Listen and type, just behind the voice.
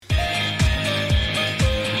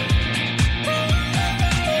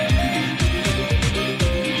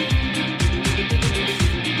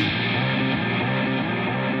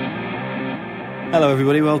Hello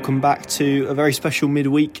everybody, welcome back to a very special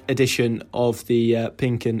midweek edition of the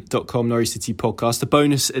PinkUn.com Norwich City podcast, a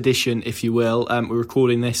bonus edition if you will. We're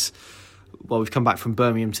recording this, we've come back from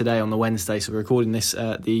Birmingham today on the Wednesday, so we're recording this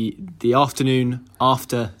the afternoon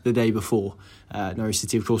after the day before. Norwich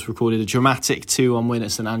City of course recorded a dramatic 2-1 win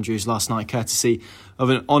at St Andrews last night courtesy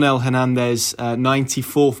of an Onel Hernandez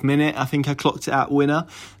 94th minute, I think I clocked it out, winner.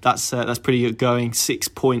 That's pretty good going, 6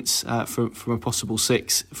 points from a possible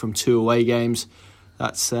 6 from 2 away games.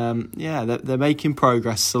 That's they're making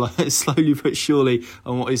progress slowly but surely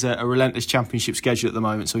on what is a relentless championship schedule at the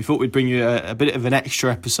moment. So we thought we'd bring you a bit of an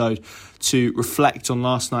extra episode to reflect on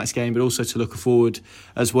last night's game, but also to look forward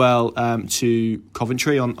as well to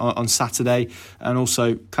Coventry on Saturday, and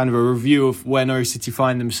also kind of a review of where Norwich City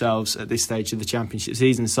find themselves at this stage of the championship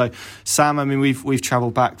season. So Sam, I mean we've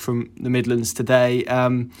travelled back from the Midlands today.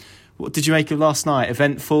 What did you make of last night?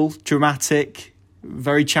 Eventful, dramatic,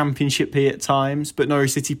 very championship-y at times, but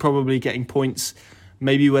Norwich City probably getting points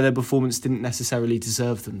maybe where their performance didn't necessarily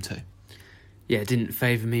deserve them to. Yeah, it didn't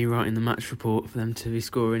favour me writing the match report for them to be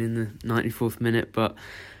scoring in the 94th minute, but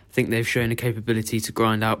I think they've shown a capability to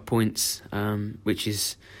grind out points, which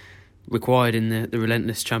is required in the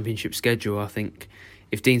relentless championship schedule. I think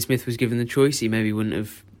if Dean Smith was given the choice, he maybe wouldn't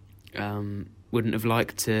have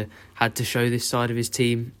liked to had to show this side of his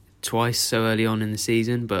team twice so early on in the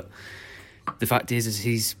season, but the fact is, as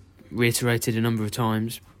he's reiterated a number of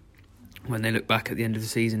times, when they look back at the end of the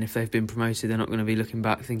season, if they've been promoted, they're not going to be looking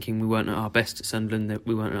back thinking we weren't at our best at Sunderland, that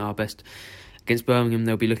we weren't at our best against Birmingham.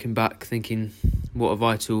 They'll be looking back thinking what a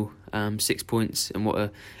vital 6 points and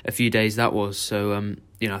what a few days that was. So,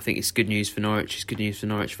 I think it's good news for Norwich, it's good news for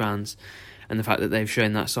Norwich fans, and the fact that they've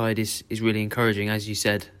shown that side is really encouraging. As you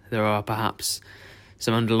said, there are perhaps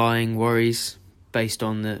some underlying worries based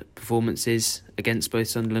on the performances against both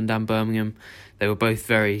Sunderland and Birmingham. They were both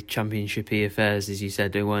very championship-y affairs, as you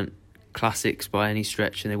said. They weren't classics by any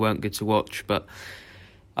stretch and they weren't good to watch, but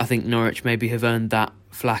I think Norwich maybe have earned that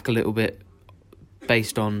flack a little bit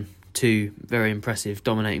based on 2 very impressive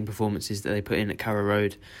dominating performances that they put in at Carrow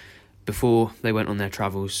Road before they went on their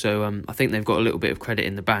travels. So I think they've got a little bit of credit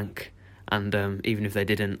in the bank, and even if they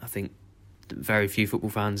didn't, I think very few football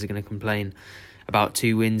fans are going to complain about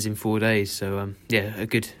 2 wins in 4 days. So a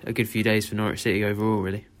good few days for Norwich City overall,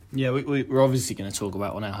 really. Yeah, we're obviously going to talk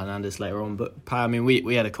about Onel Hernandez later on, but I mean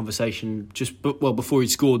we had a conversation before he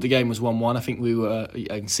scored. The game was 1-1. I think we were,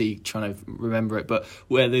 I can see, trying to remember it, but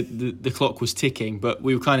where the clock was ticking. But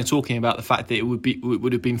we were kind of talking about the fact that it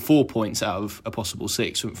would have been 4 points out of a possible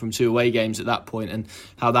 6 from 2 away games at that point, and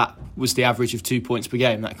how that was the average of 2 points per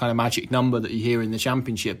game, that kind of magic number that you hear in the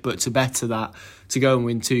Championship. But to better that, to go and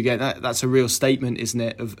win 2 games, that's a real statement, isn't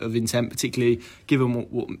it, of intent, particularly given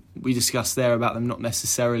what we discussed there about them not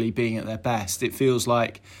necessarily being at their best. It feels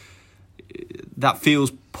like that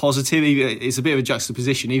feels positive. It's a bit of a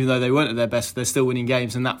juxtaposition. Even though they weren't at their best, they're still winning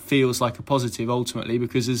games, and that feels like a positive ultimately,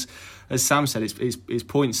 because as Sam said, it's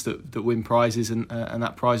points that win prizes, and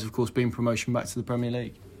that prize of course being promotion back to the Premier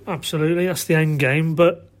League. Absolutely, that's the end game,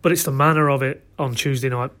 but it's the manner of it on Tuesday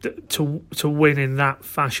night to win in that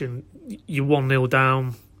fashion. You're 1-0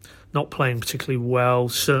 down, not playing particularly well,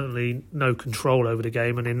 certainly no control over the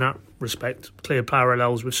game, and in that respect, clear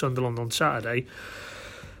parallels with Sunderland on Saturday.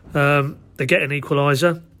 They get an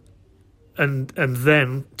equaliser, and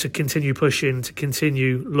then to continue pushing, to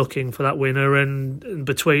continue looking for that winner, and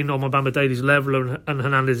between Omar Daly's leveller and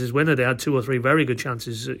Hernandez's winner, they had 2 or 3 very good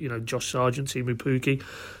chances. Josh Sargent, Timu Pukki,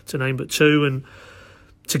 to name but 2, and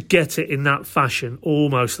to get it in that fashion,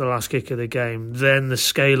 almost the last kick of the game, then the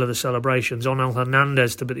scale of the celebrations, Onel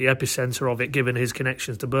Hernandez to be the epicentre of it, given his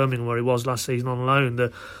connections to Birmingham, where he was last season on loan,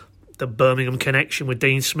 the Birmingham connection with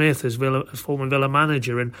Dean Smith as former Villa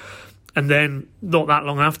manager, and then not that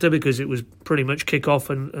long after, because it was pretty much kick off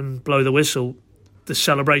and blow the whistle, the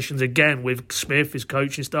celebrations again with Smith, his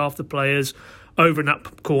coaching staff, the players, over in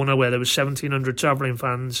that corner where there was 1,700 travelling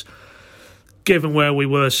fans. Given where we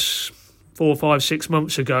were 4, 5, 6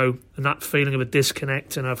 months ago, and that feeling of a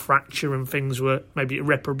disconnect and a fracture and things were maybe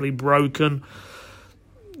irreparably broken,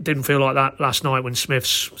 didn't feel like that last night when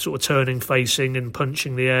Smith's sort of turning, facing and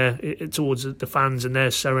punching the air towards the fans, and they're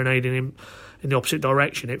serenading him in the opposite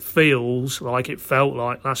direction. It felt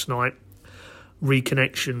like last night,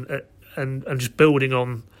 reconnection and just building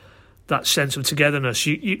on that sense of togetherness.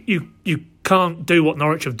 You can't do what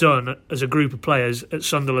Norwich have done as a group of players at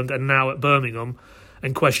Sunderland and now at Birmingham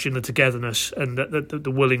and question the togetherness and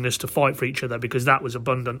the willingness to fight for each other, because that was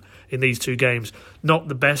abundant in these 2 games. Not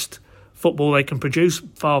the best football they can produce,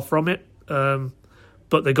 far from it,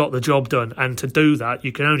 but they got the job done. And to do that,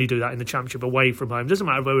 you can only do that in the Championship away from home. Doesn't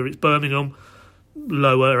matter whether it's Birmingham,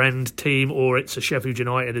 lower end team, or it's a Sheffield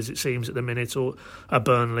United as it seems at the minute, or a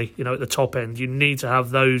Burnley, at the top end. You need to have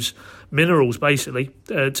those minerals basically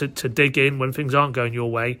to dig in when things aren't going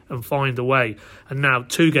your way and find a way. And now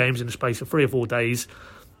 2 games in the space of 3 or 4 days,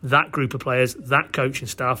 that group of players, that coaching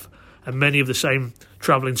staff, and many of the same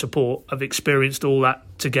travelling support have experienced all that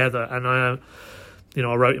together. And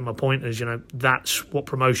I wrote in my pointers, that's what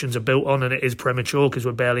promotions are built on, and it is premature because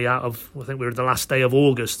we're barely out of, I think we're at the last day of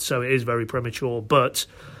August, so it is very premature. But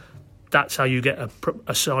that's how you get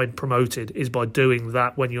a side promoted, is by doing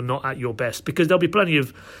that when you're not at your best. Because there'll be plenty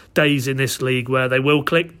of days in this league where they will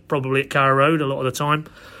click, probably at Carrow Road a lot of the time,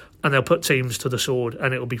 and they'll put teams to the sword,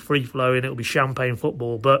 and it'll be free-flowing, it'll be champagne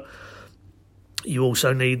football. But you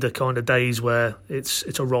also need the kind of days where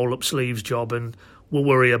it's a roll-up sleeves job, and we'll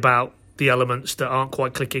worry about the elements that aren't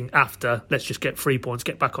quite clicking after. Let's just get 3 points,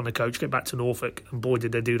 get back on the coach, get back to Norfolk. And boy,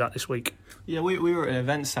 did they do that this week. Yeah, we were at an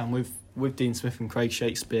event, Sam, with Dean Smith and Craig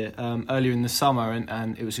Shakespeare earlier in the summer,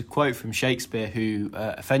 and it was a quote from Shakespeare, who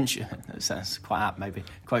eventually, that's quite apt maybe,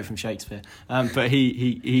 quote from Shakespeare, but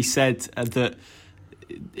he said that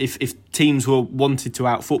if teams wanted to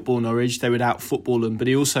out-football Norwich, they would out-football them. But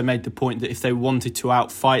he also made the point that if they wanted to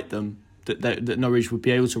out-fight them, that Norwich would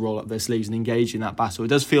be able to roll up their sleeves and engage in that battle. It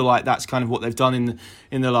does feel like that's kind of what they've done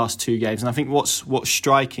in the last 2 games. And I think what's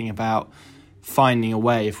striking about finding a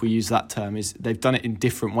way, if we use that term, is they've done it in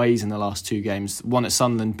different ways in the last 2 games. One at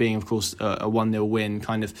Sunderland being, of course, a 1-0 win,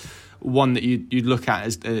 kind of one that you'd look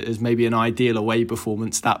at as maybe an ideal away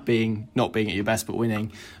performance, that being not being at your best but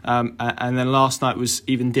winning. And then last night was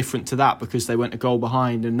even different to that because they went a goal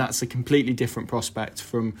behind, and that's a completely different prospect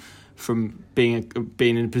from being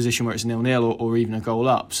in a position where it's 0-0 or even a goal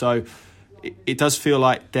up. So it does feel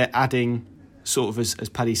like they're adding, sort of as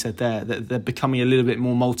Paddy said there, that they're becoming a little bit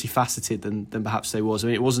more multifaceted than perhaps they was. I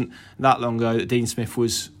mean, it wasn't that long ago that Dean Smith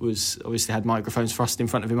was obviously had microphones thrust in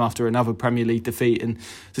front of him after another Premier League defeat and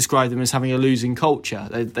described them as having a losing culture.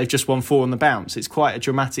 They've just won 4 on the bounce. It's quite a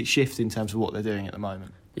dramatic shift in terms of what they're doing at the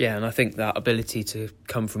moment. Yeah, and I think that ability to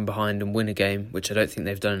come from behind and win a game, which I don't think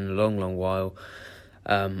they've done in a long, long while,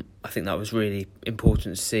 I think that was really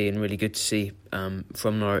important to see and really good to see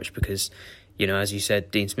from Norwich because, as you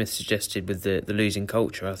said, Dean Smith suggested with the losing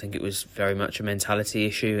culture, I think it was very much a mentality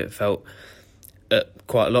issue. It felt at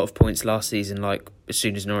quite a lot of points last season like as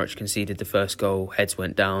soon as Norwich conceded the first goal, heads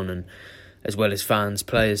went down, and as well as fans,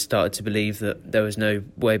 players started to believe that there was no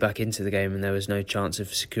way back into the game and there was no chance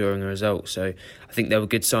of securing a result. So I think there were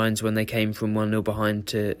good signs when they came from 1-0 behind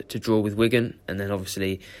to draw with Wigan, and then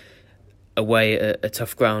obviously away at a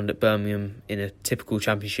tough ground at Birmingham in a typical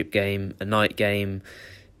Championship game, a night game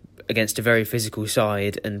against a very physical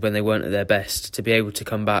side, and when they weren't at their best, to be able to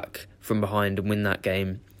come back from behind and win that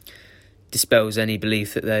game dispels any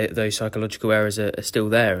belief that those psychological errors are still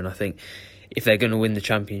there. And I think if they're going to win the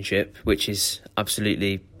Championship, which is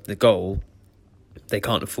absolutely the goal, they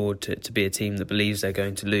can't afford to be a team that believes they're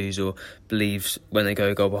going to lose or believes when they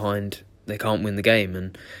go a goal behind they can't win the game.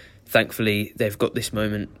 And thankfully they've got this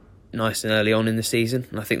moment nice and early on in the season,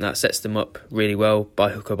 and I think that sets them up really well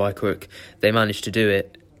by hook or by crook. They managed to do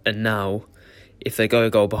it, and now if they go a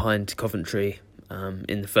goal behind Coventry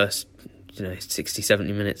in the first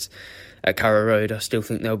 60-70 minutes at Carrow Road, I still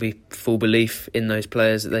think there'll be full belief in those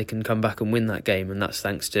players that they can come back and win that game, and that's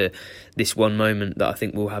thanks to this one moment that I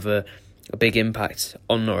think will have a big impact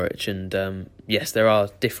on Norwich. And yes, there are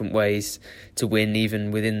different ways to win,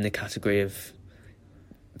 even within the category of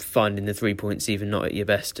finding the 3 points even not at your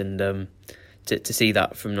best, and to see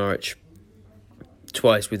that from Norwich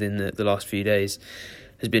twice within the last few days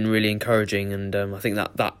has been really encouraging. And I think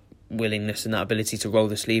that willingness and that ability to roll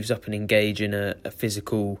the sleeves up and engage in a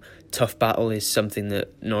physical tough battle is something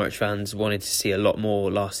that Norwich fans wanted to see a lot more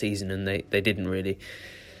last season, and they didn't really.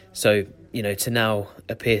 So to now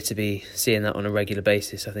appear to be seeing that on a regular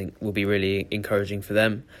basis, I think will be really encouraging for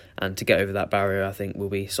them, and to get over that barrier, I think will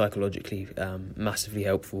be psychologically massively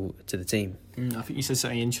helpful to the team. I think you said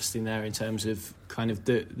something interesting there in terms of kind of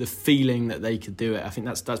the feeling that they could do it. I think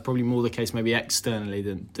that's probably more the case maybe externally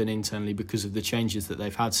than internally because of the changes that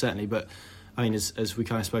they've had, certainly. But I mean, as we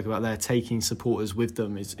kind of spoke about there, taking supporters with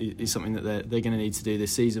them is something that they're going to need to do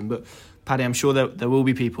this season. But Paddy, I'm sure there will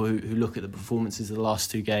be people who look at the performances of the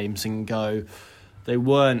last 2 games and go, they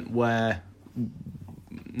weren't where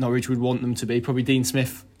Norwich would want them to be. Probably Dean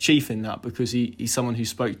Smith chief in that, because he's someone who's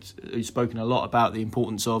spoken a lot about the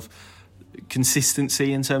importance of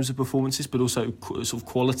consistency in terms of performances, but also sort of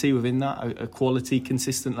quality within that, a quality,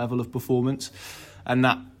 consistent level of performance. And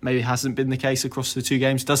that maybe hasn't been the case across the 2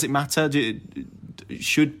 games. Does it matter?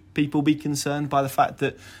 Should people be concerned by the fact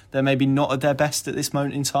that they're maybe not at their best at this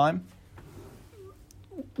moment in time?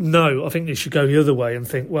 No, I think you should go the other way and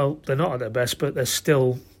think, well, they're not at their best, but they're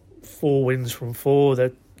still 4 wins from 4.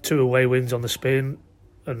 They're 2 away wins on the spin,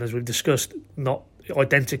 and as we've discussed, not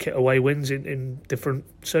identical away wins in different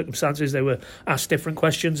circumstances. They were asked different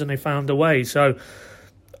questions and they found a way. So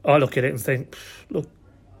I look at it and think, look,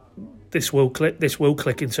 this will click. This will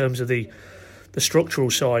click in terms of the structural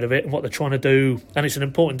side of it and what they're trying to do. And it's an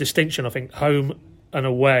important distinction, I think, home and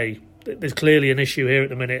away. There's clearly an issue here at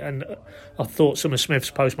the minute, and I thought some of Smith's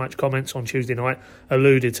post-match comments on Tuesday night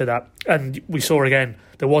alluded to that. And we saw again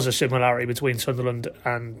there was a similarity between Sunderland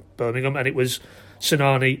and Birmingham, and it was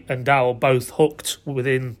Sinani and Dowell both hooked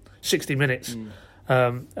within 60 minutes.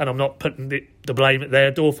 And I'm not putting the blame at their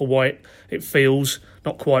door for why it feels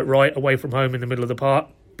not quite right away from home in the middle of the park,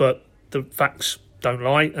 but the facts don't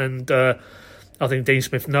lie, and I think Dean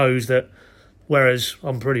Smith knows that. Whereas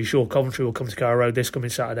I'm pretty sure Coventry will come to Carrow Road this coming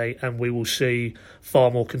Saturday and we will see far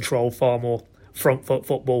more control, far more front foot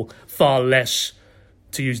football, far less,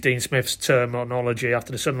 to use Dean Smith's terminology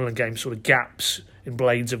after the Sunderland game, sort of gaps in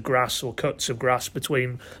blades of grass or cuts of grass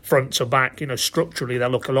between front to back. You know, structurally they'll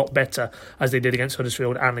look a lot better as they did against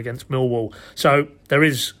Huddersfield and against Millwall. So there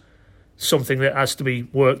is something that has to be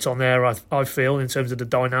worked on there, I feel, in terms of the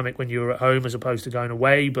dynamic when you're at home as opposed to going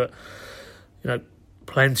away. But, you know,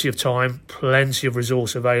 plenty of time, plenty of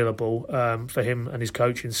resource available for him and his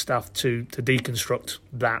coaching staff to deconstruct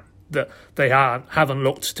that they haven't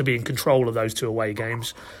looked to be in control of those 2 away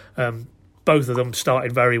games. Both of them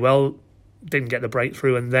started very well, didn't get the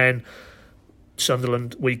breakthrough, and then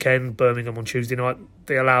Sunderland weekend, Birmingham on Tuesday night,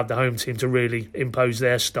 they allowed the home team to really impose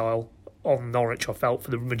their style on Norwich, I felt,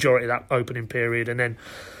 for the majority of that opening period, and then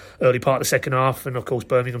early part of the second half, and of course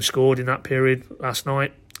Birmingham scored in that period last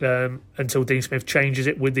night. Until Dean Smith changes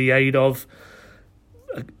it with the aid of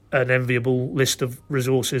an enviable list of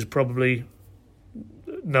resources probably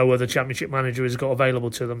no other Championship manager has got available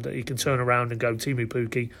to them, that he can turn around and go Timu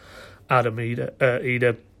Pukki, Adam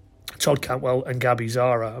Ida, Todd Cantwell and Gabby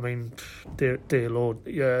Zara. I mean, dear Lord,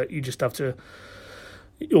 you just have to...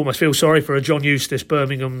 You almost feel sorry for a John Eustace,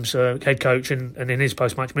 Birmingham's head coach, and in his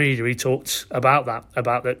post-match media he talked about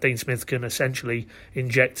that Dean Smith can essentially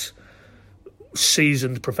inject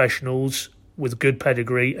seasoned professionals with good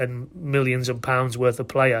pedigree and millions of pounds worth of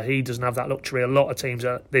player. He doesn't have that luxury. A lot of teams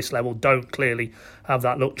at this level don't clearly have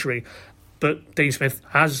that luxury. But Dean Smith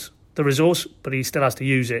has the resource, but he still has to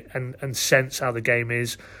use it and sense how the game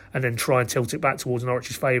is and then try and tilt it back towards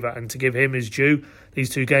Norwich's favour. And to give him his due, these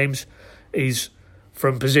 2 games, he's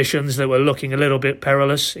from positions that were looking a little bit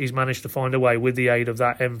perilous, he's managed to find a way with the aid of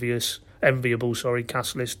that enviable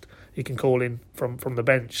cast list he can call in from the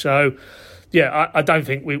bench. So yeah, I don't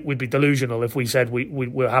think we'd be delusional if we said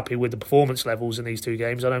we're happy with the performance levels in these 2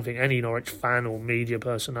 games. I don't think any Norwich fan or media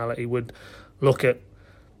personality would look at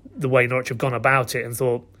the way Norwich have gone about it and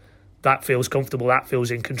thought, that feels comfortable, that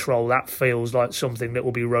feels in control, that feels like something that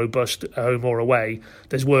will be robust at home or away.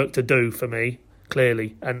 There's work to do for me,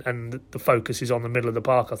 clearly, and the focus is on the middle of the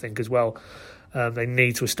park, I think, as well. They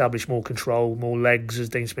need to establish more control, more legs, as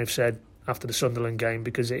Dean Smith said after the Sunderland game,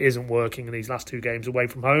 because it isn't working in these last 2 games away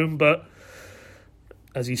from home. But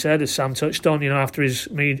as he said, as Sam touched on, after he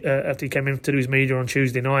came in to do his media on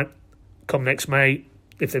Tuesday night, come next May,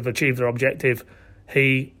 if they've achieved their objective,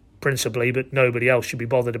 he principally, but nobody else should be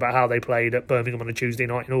bothered about how they played at Birmingham on a Tuesday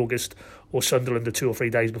night in August or Sunderland the 2 or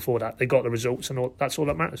 3 days before that. They got the results, and that's all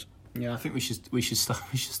that matters. Yeah, I think we should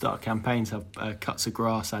start a campaign to have cuts of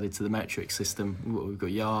grass added to the metric system. We've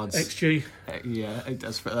got yards, XG. Yeah,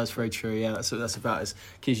 that's very true. Yeah, that's about as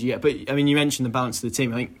key as you get. But I mean, you mentioned the balance of the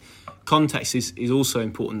team. I think context is also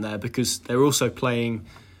important there, because they're also playing.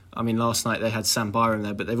 I mean, last night they had Sam Byram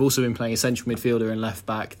there, but they've also been playing a central midfielder and left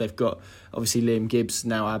back. They've got, obviously, Liam Gibbs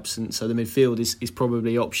now absent, so the midfield is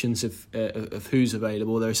probably options of who's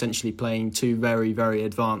available. They're essentially playing 2 very, very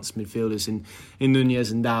advanced midfielders in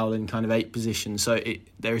Nunez and Dowell in kind of 8 positions. So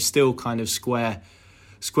there is still kind of square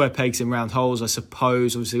pegs in round holes, I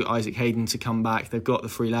suppose. Obviously, Isaac Hayden to come back. They've got the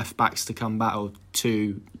 3 left backs to come back, or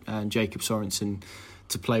 2, and Jacob Sorensen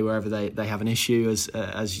to play wherever they have an issue,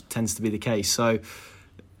 as tends to be the case. So,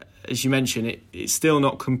 as you mentioned, it's still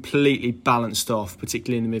not completely balanced off,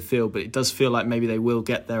 particularly in the midfield, but it does feel like maybe they will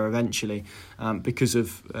get there eventually, because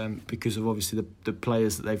of obviously the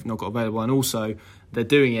players that they've not got available, and also they're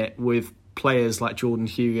doing it with players like Jordan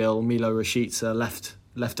Hugill, Milo Rashica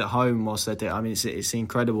left at home whilst they're doing. I mean, it's the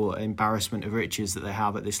incredible embarrassment of riches that they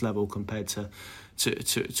have at this level compared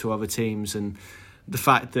to other teams, and the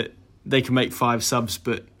fact that they can make 5 subs,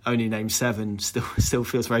 but only named 7 still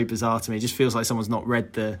feels very bizarre to me. It just feels like someone's not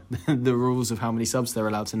read the the rules of how many subs they're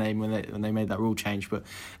allowed to name when they made that rule change. But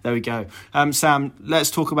there we go. Sam, let's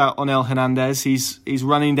talk about Onel Hernandez. He's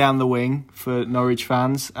running down the wing for Norwich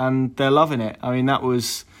fans, and they're loving it. I mean, that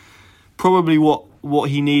was probably what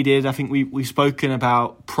he needed. I think we've spoken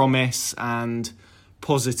about promise and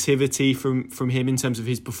positivity from him in terms of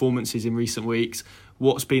his performances in recent weeks.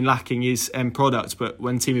 What's been lacking is end product, but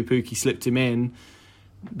when Teemu Pukki slipped him in,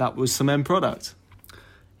 that was some end product.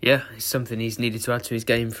 Yeah, it's something he's needed to add to his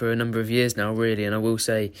game for a number of years now, really. And I will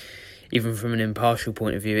say, even from an impartial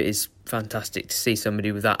point of view, it is fantastic to see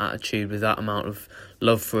somebody with that attitude, with that amount of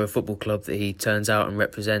love for a football club that he turns out and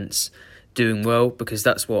represents, doing well, because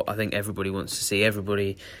that's what I think everybody wants to see.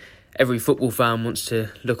 Every football fan wants to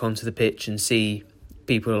look onto the pitch and see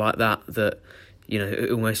people like that, you know,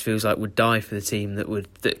 it almost feels like would die for the team,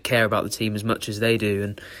 that care about the team as much as they do.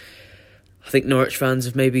 And I think Norwich fans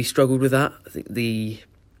have maybe struggled with that. I think the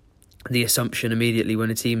assumption immediately when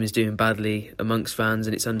a team is doing badly amongst fans,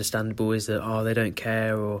 and it's understandable, is that they don't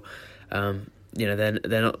care, or you know,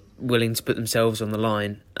 they're not willing to put themselves on the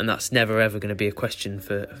line, and that's never ever going to be a question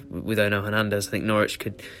with Onel Hernandez. I think Norwich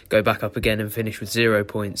could go back up again and finish with 0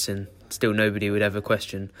 points, and still nobody would ever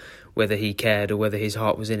question whether he cared or whether his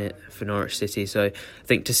heart was in it for Norwich City. So I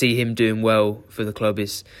think to see him doing well for the club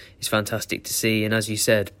is fantastic to see. And as you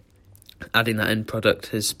said, adding that end product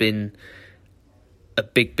has been a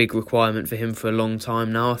big requirement for him for a long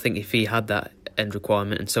time now. I think if he had that end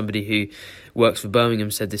requirement, and somebody who works for Birmingham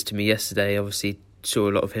said this to me yesterday, obviously saw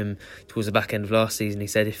a lot of him towards the back end of last season, he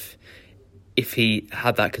said if he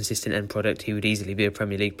had that consistent end product, he would easily be a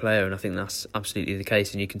Premier League player, and I think that's absolutely the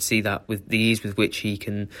case. And you can see that with the ease with which he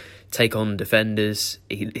can take on defenders.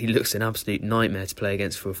 He looks an absolute nightmare to play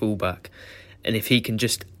against for a fullback, and if he can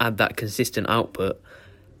just add that consistent output,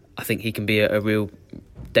 I think he can be a real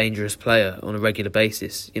dangerous player on a regular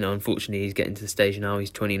basis. You know, unfortunately, he's getting to the stage now,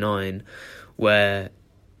 he's 29, where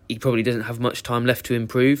he probably doesn't have much time left to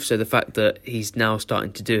improve. So the fact that he's now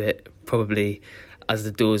starting to do it, probably as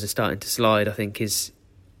the doors are starting to slide, I think is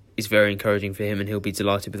very encouraging for him, and he'll be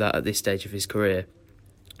delighted with that at this stage of his career.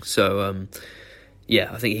 So,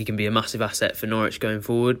 I think he can be a massive asset for Norwich going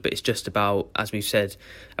forward, but it's just about, as we've said,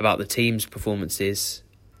 about the team's performances,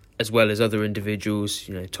 as well as other individuals,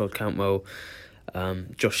 you know, Todd Cantwell,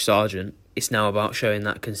 Josh Sargent. It's now about showing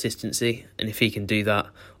that consistency, and if he can do that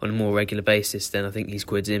on a more regular basis, then I think he's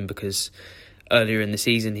quids in, because earlier in the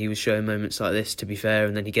season he was showing moments like this, to be fair,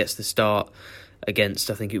 and then he gets the start against,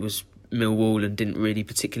 I think it was Millwall, and didn't really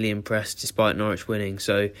particularly impress despite Norwich winning.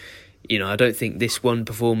 So, you know, I don't think this one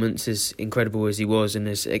performance, as incredible as he was and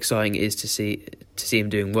as exciting it is to see him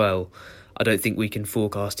doing well, I don't think we can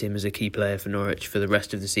forecast him as a key player for Norwich for the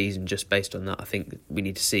rest of the season just based on that. I think we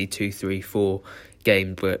need to see 2, 3, 4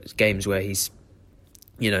 games where he's,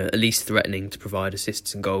 you know, at least threatening to provide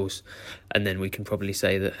assists and goals, and then we can probably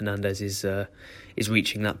say that Hernandez is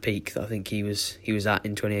reaching that peak that I think he was at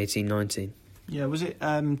in 2018-19. Yeah, was it?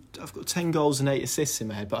 I've got 10 goals and 8 assists in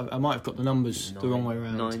my head, but I might have got the numbers the wrong way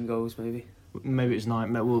around. 9 goals, maybe. Maybe it was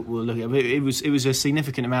 9. We'll look at it. It was a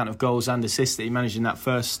significant amount of goals and assists that he managed in that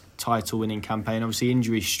first title-winning campaign. Obviously,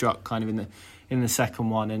 injuries struck kind of in the second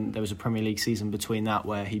one, and there was a Premier League season between that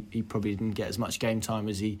where he probably didn't get as much game time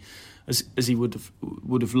as he would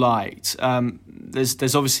have liked.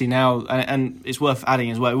 There's obviously now, and it's worth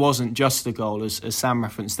adding as well, it wasn't just the goal as Sam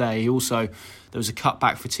referenced there. There was a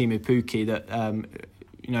cutback for Teemu Pukki that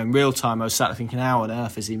in real time I was sat there thinking, how on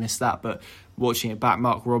earth has he missed that? But watching it back,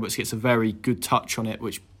 Mark Roberts gets a very good touch on it,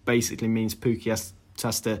 which basically means Pukki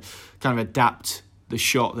has to kind of adapt the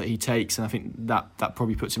shot that he takes, and I think that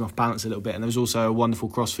probably puts him off balance a little bit. And there was also a wonderful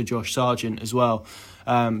cross for Josh Sargent as well,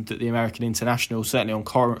 that the American international, certainly on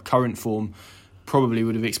current form, probably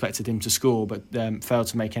would have expected him to score, but failed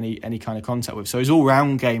to make any kind of contact with. So his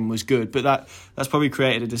all-round game was good, but that's probably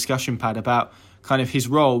created a discussion pad about kind of his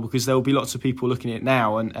role, because there will be lots of people looking at it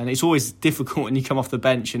now, and it's always difficult when you come off the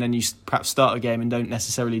bench and then you perhaps start a game and don't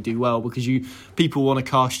necessarily do well, because people want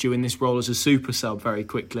to cast you in this role as a super sub very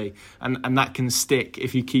quickly, and that can stick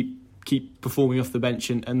if you keep performing off the bench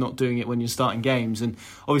and not doing it when you're starting games. And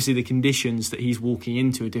obviously the conditions that he's walking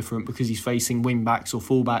into are different, because he's facing wing backs or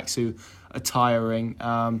full backs who are tiring,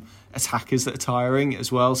 attackers that are tiring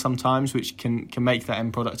as well sometimes, which can make that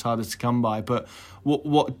end product harder to come by. But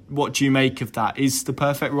what do you make of that? Is the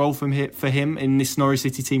perfect role for him in this Norwich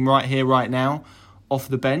City team right here, right now, off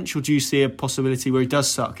the bench, or do you see a possibility where he does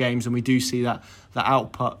start games and we do see that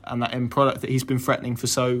output and that end product that he's been threatening for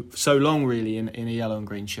so long, really, in a yellow and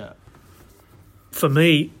green shirt? For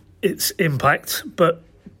me, it's impact, but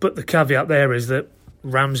the caveat there is that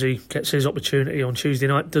Ramsey gets his opportunity on Tuesday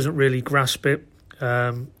night, doesn't really grasp it.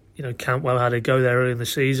 Cantwell had a go there early in the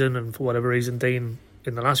season, and for whatever reason, Dean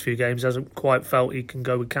in the last few games hasn't quite felt he can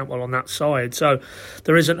go with Cantwell on that side. So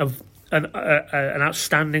there isn't an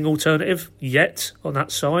outstanding alternative yet on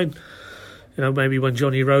that side. Maybe when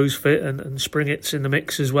Johnny Rose fit and Springett's in the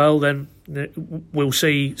mix as well, then we'll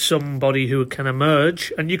see somebody who can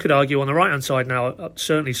emerge. And you could argue on the right-hand side now,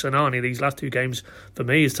 certainly Sanani, these last 2 games, for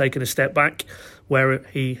me, has taken a step back where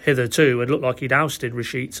he hitherto had looked like he'd ousted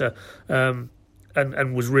Rashica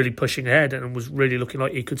and was really pushing ahead and was really looking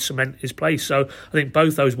like he could cement his place. So I think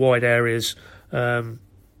both those wide areas are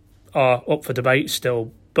up for debate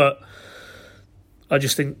still. But I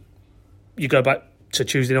just think you go back to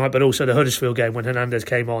Tuesday night, but also the Huddersfield game when Hernandez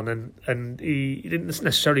came on, and he didn't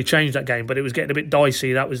necessarily change that game, but it was getting a bit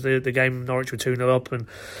dicey. That was the game Norwich were 2-0 up, and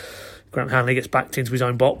Grant Hanley gets backed into his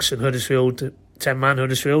own box, and Huddersfield, 10-man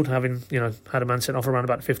Huddersfield, having had a man sent off around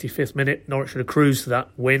about the 55th minute. Norwich should have cruised to that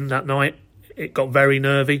win that night. It got very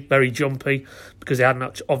nervy, very jumpy, because they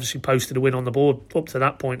hadn't obviously posted a win on the board up to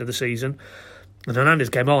that point of the season. And Hernandez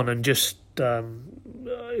came on and just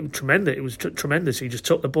tremendous. It was tremendous. He just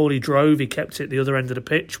took the ball, he drove, he kept it at the other end of the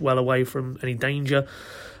pitch, well away from any danger.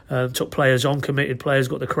 Took players on, committed players,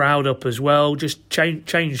 got the crowd up as well. Just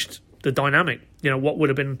changed the dynamic. What would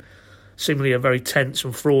have been seemingly a very tense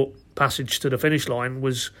and fraught passage to the finish line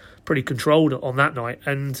was pretty controlled on that night.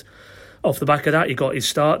 And off the back of that, he got his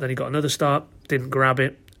start. Then he got another start, didn't grab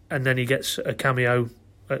it, and then he gets a cameo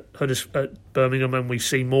at Birmingham, and we've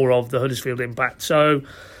seen more of the Huddersfield impact. So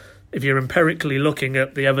if you're empirically looking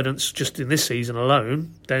at the evidence just in this season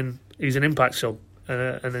alone, then he's an impact sub.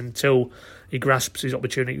 And until he grasps his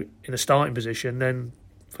opportunity in a starting position, then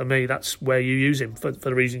for me, that's where you use him for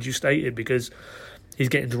the reasons you stated, because he's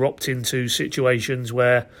getting dropped into situations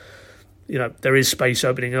where there is space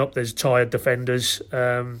opening up, there's tired defenders,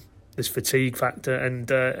 there's fatigue factor,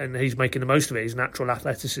 and he's making the most of it. His natural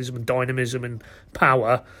athleticism and dynamism and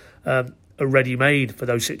power are ready-made for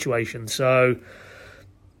those situations. So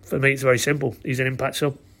for me, it's very simple. He's an impact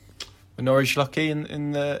sub. Norwich lucky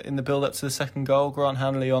in the build-up to the second goal. Grant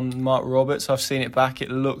Hanley on Mark Roberts. I've seen it back. It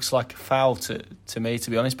looks like a foul to me, to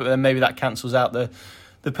be honest. But then maybe that cancels out the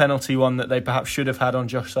penalty one that they perhaps should have had on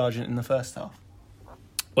Josh Sargent in the first half.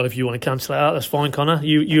 Well, if you want to cancel it out, that's fine, Connor.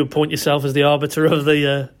 You appoint yourself as the arbiter of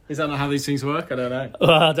the... Is that not how these things work? I don't know.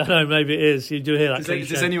 Well, I don't know. Maybe it is. You do hear that.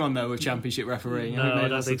 Does anyone know with Championship refereeing? No, I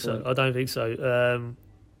don't think so.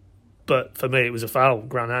 But for me, it was a foul.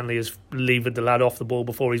 Grant Hanley has levered the lad off the ball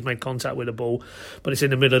before he's made contact with the ball. But it's in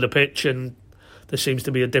the middle of the pitch, and there seems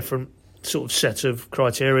to be a different sort of set of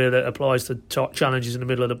criteria that applies to challenges in the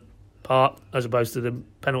middle of the park as opposed to the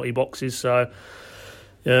penalty boxes. So...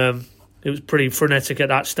 it was pretty frenetic at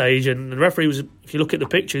that stage, and the referee was, if you look at the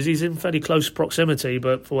pictures, he's in fairly close proximity,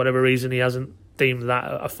 but for whatever reason he hasn't deemed that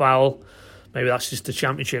a foul. Maybe that's just the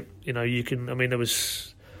Championship. There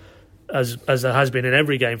was, as there has been in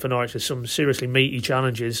every game for Norwich, there's some seriously meaty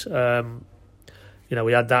challenges. We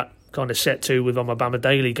had that kind of set to with Omabama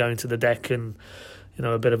Daly going to the deck and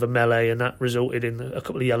a bit of a melee, and that resulted in a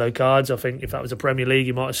couple of yellow cards. I think if that was the Premier League,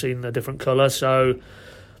 you might have seen a different colour. So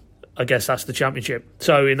I guess that's the Championship.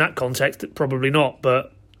 So in that context, probably not.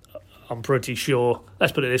 But I'm pretty sure.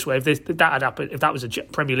 Let's put it this way: if that had happened, if that was a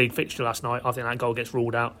Premier League fixture last night, I think that goal gets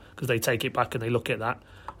ruled out because they take it back and they look at that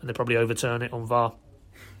and they probably overturn it on VAR.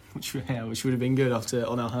 Which would have been good after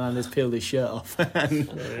Onel Hernandez peeled his shirt off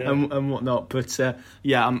and whatnot. But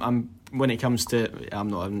I'm when it comes to,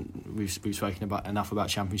 we've spoken enough about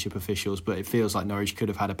Championship officials, but it feels like Norwich could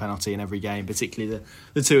have had a penalty in every game, particularly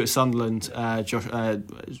the two at Sunderland.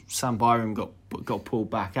 Sam Byram got pulled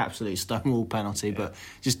back, absolutely stonewall penalty, but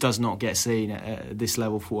just does not get seen at this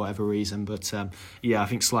level for whatever reason. But I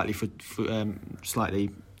think slightly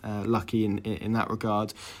lucky in that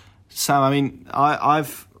regard. Sam,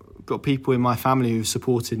 I've got people in my family who've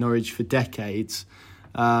supported Norwich for decades.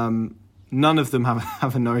 None of them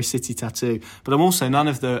have a Norwich City tattoo, but I'm also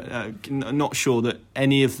not sure that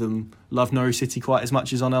any of them love Norwich City quite as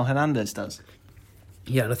much as Onel Hernandez does.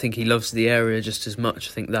 Yeah, and I think he loves the area just as much.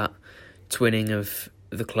 I think that twinning of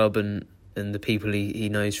the club and the people he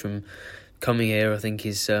knows from coming here, I think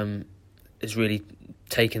is really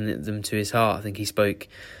taken them to his heart. I think he spoke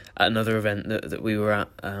at another event that we were at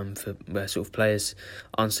for where sort of players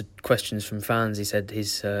answered questions from fans. He said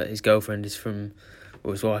his girlfriend is from,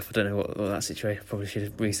 or his wife, I don't know what that situation. Probably should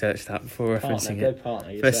have researched that before referencing it.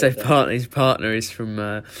 Let's say partner. His partner is from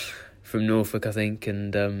Norfolk, I think,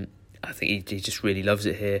 and I think he just really loves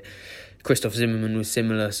it here. Christoph Zimmermann was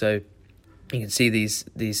similar, so you can see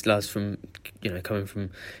these lads from coming from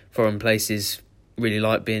foreign places really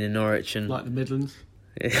like being in Norwich and like the Midlands.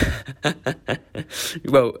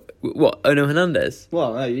 Well, what, Onel Hernandez?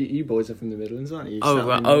 Well, no, you boys are from the Midlands, aren't you?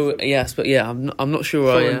 Yes, but yeah, I'm not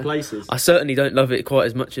sure. Foreign places. I certainly don't love it quite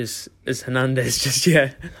as much as Hernandez just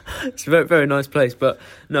yet. It's a very, very nice place, but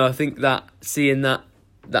no, I think that seeing that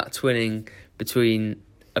twinning between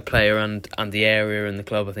a player and the area and the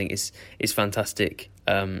club, I think is fantastic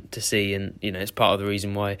to see, and it's part of the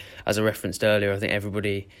reason why, as I referenced earlier, I think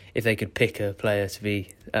everybody, if they could pick a player to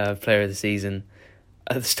be player of the season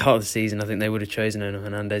at the start of the season, I think they would have chosen Onel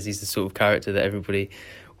Hernandez. He's the sort of character that everybody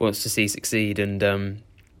wants to see succeed, and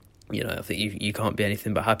I think you can't be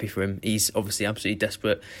anything but happy for him. He's obviously absolutely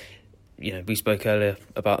desperate. We spoke earlier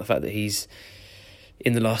about the fact that he's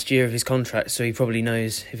in the last year of his contract, so he probably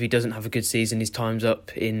knows if he doesn't have a good season, his time's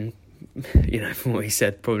up in, from what he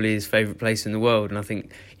said, probably his favourite place in the world. And I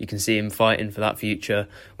think you can see him fighting for that future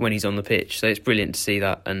when he's on the pitch. So it's brilliant to see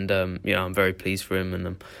that, and I'm very pleased for him.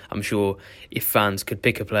 And I'm sure if fans could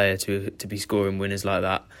pick a player to be scoring winners like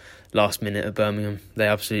that last minute at Birmingham, they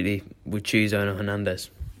absolutely would choose Onel Hernandez.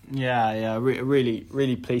 Yeah, really,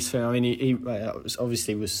 really pleased for him. I mean, he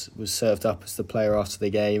obviously was served up as the player after the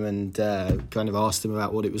game, and kind of asked him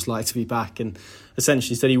about what it was like to be back, and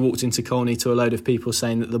essentially said he walked into Colney to a load of people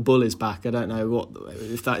saying that the bull is back. I don't know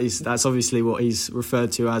if that's obviously what he's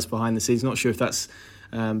referred to as behind the scenes. Not sure if that's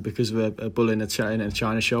because of a bull in a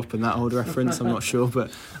China shop and that old reference. I'm not sure,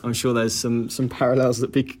 but I'm sure there's some parallels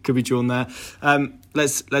that could be drawn there.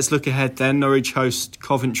 Let's look ahead then. Norwich host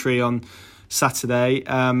Coventry on Saturday.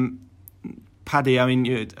 Paddy, I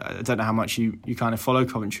mean, I don't know how much you kind of follow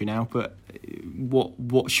Coventry now, but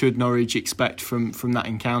what should Norwich expect from that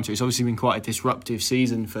encounter? It's obviously been quite a disruptive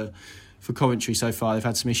season for Coventry so far. They've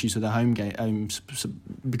had some issues with their home games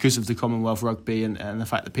because of the Commonwealth Rugby and the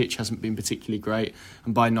fact the pitch hasn't been particularly great,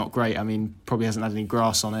 and by not great I mean probably hasn't had any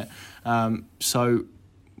grass on it.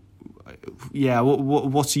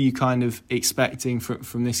 What are you kind of expecting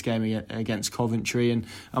from this game against Coventry,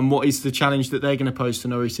 and what is the challenge that they're going to pose to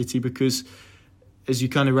Norwich City? Because, as you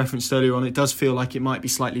kind of referenced earlier on, it does feel like it might be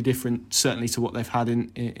slightly different, certainly to what they've had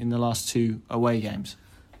in the last two away games.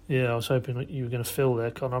 Yeah, I was hoping that you were going to fill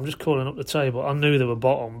there, Connor. I'm just calling up the table. I knew they were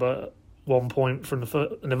bottom, but 1 point from the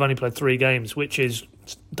first, and they've only played 3 games, which is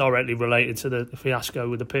directly related to the fiasco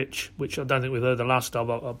with the pitch, which I don't think we've heard the last of.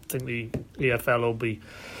 I think the EFL will be...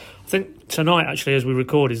 I think tonight, actually, as we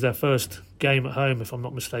record, is their first game at home, if I'm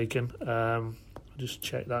not mistaken. I'll just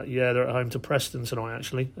check that. Yeah, they're at home to Preston tonight,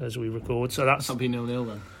 actually, as we record. So that's... That'll be 0-0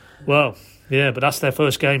 then. Well, yeah, but that's their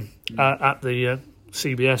first game at the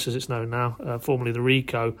CBS, as it's known now, formerly the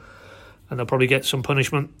Rico. And they'll probably get some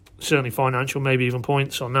punishment, certainly financial, maybe even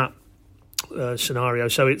points on that scenario.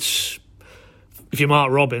 So it's... If you're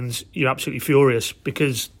Mark Robbins, you're absolutely furious,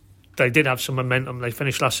 because they did have some momentum. They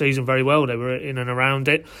finished last season very well. They were in and around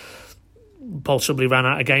it. Possibly ran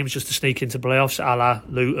out of games just to sneak into playoffs, a la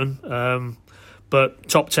Luton. But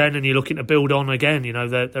top 10, and you're looking to build on again.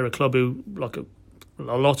 They're a club who, like a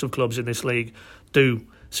lot of clubs in this league, do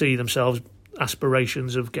see themselves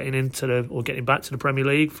aspirations of getting into or getting back to the Premier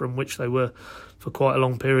League, from which they were for quite a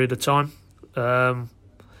long period of time.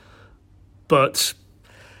 But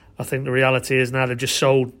I think the reality is now they've just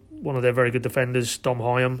sold one of their very good defenders, Dom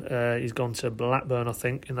Hyam. He's gone to Blackburn, I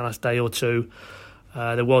think, in the last day or two.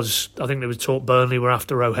 There was talk Burnley were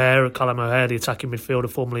after O'Hare, Callum O'Hare, the attacking midfielder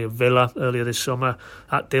formerly of Villa, earlier this summer.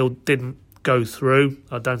 That deal didn't go through.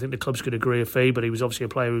 I don't think the clubs could agree a fee, but he was obviously a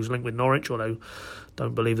player who was linked with Norwich, although I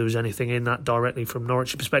don't believe there was anything in that directly from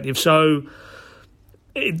Norwich's perspective. So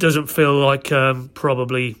it doesn't feel like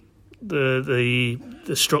probably the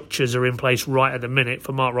structures are in place right at the minute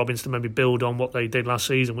for Mark Robbins to maybe build on what they did last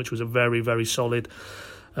season, which was a very, very solid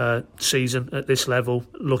season at this level,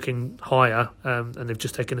 looking higher, and they've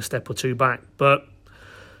just taken a step or two back. But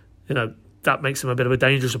that makes them a bit of a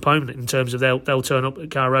dangerous opponent in terms of they'll turn up at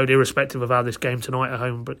Carrow Road, irrespective of how this game tonight at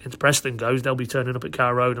home against Preston goes. They'll be turning up at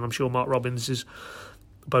Carrow Road, and I'm sure Mark Robbins is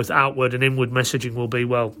both outward and inward messaging will be,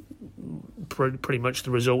 well, pretty much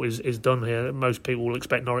the result is done here. Most people will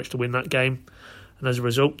expect Norwich to win that game, and as a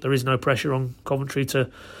result, there is no pressure on Coventry to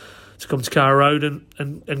come to Carrow Road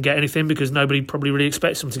and get anything, because nobody probably really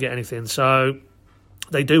expects them to get anything. So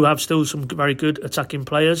they do have still some very good attacking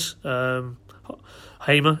players.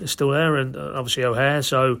 Hamer is still there, and obviously O'Hare,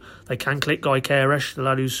 so they can click. Guy Caresh, the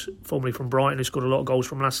lad who's formerly from Brighton, who scored a lot of goals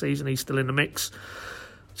from last season, he's still in the mix.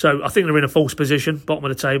 So I think they're in a false position, bottom of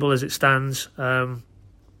the table as it stands.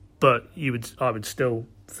 But I would still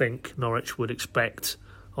think Norwich would expect,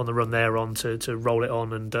 on the run they're on, to roll it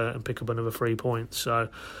on and pick up another 3 points. So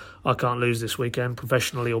I can't lose this weekend,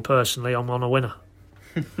 professionally or personally. I'm on a winner.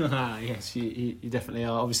 Yes, you definitely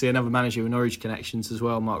are. Obviously, another manager with Norwich connections as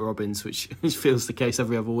well, Mark Robbins, which feels the case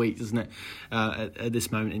every other week, doesn't it? At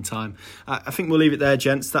this moment in time, I think we'll leave it there,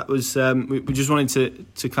 gents. That was we just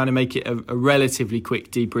wanted to kind of make it a relatively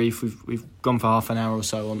quick debrief. We've gone for half an hour or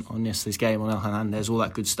so on yesterday's game, on El Hernandez, all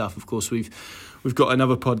that good stuff. Of course, we've got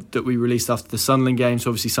another pod that we released after the Sunderland game, so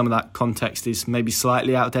obviously some of that context is maybe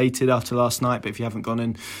slightly outdated after last night, but if you haven't gone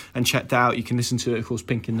in and checked out, you can listen to it, of course,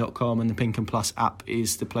 PinkUn.com, and the PinkUn Plus app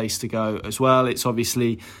is the place to go as well. It's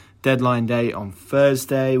obviously deadline day on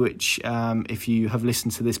Thursday, which if you have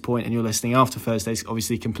listened to this point and you're listening after Thursday, is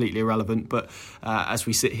obviously completely irrelevant, but as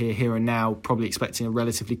we sit here and now, probably expecting a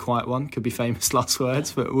relatively quiet one. Could be famous last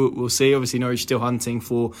words, but we'll see. Obviously Norwich still hunting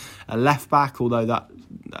for a left back, although that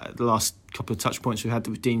the last couple of touch points we've had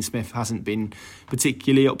with Dean Smith hasn't been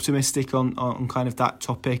particularly optimistic on kind of that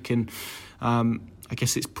topic, and I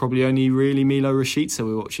guess it's probably only really Milo Rashica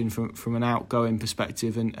we're watching from an outgoing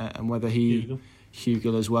perspective, and whether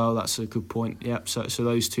Hugill as well. That's a good point. Yep. So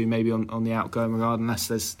those two maybe on the outgoing regard, unless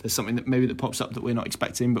there's something that pops up that we're not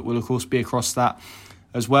expecting, but we'll of course be across that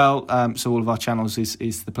as well. So all of our channels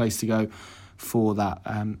is the place to go for that.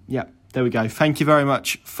 There we go. Thank you very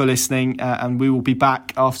much for listening, and we will be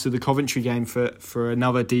back after the Coventry game for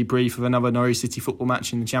another debrief of another Norwich City football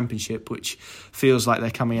match in the Championship, which feels like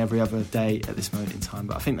they're coming every other day at this moment in time.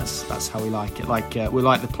 But I think that's how we like it. We're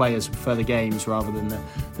like the players, we prefer the games rather than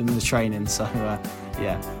the training. So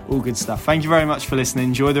all good stuff. Thank you very much for listening.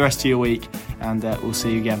 Enjoy the rest of your week, and we'll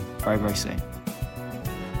see you again very, very soon.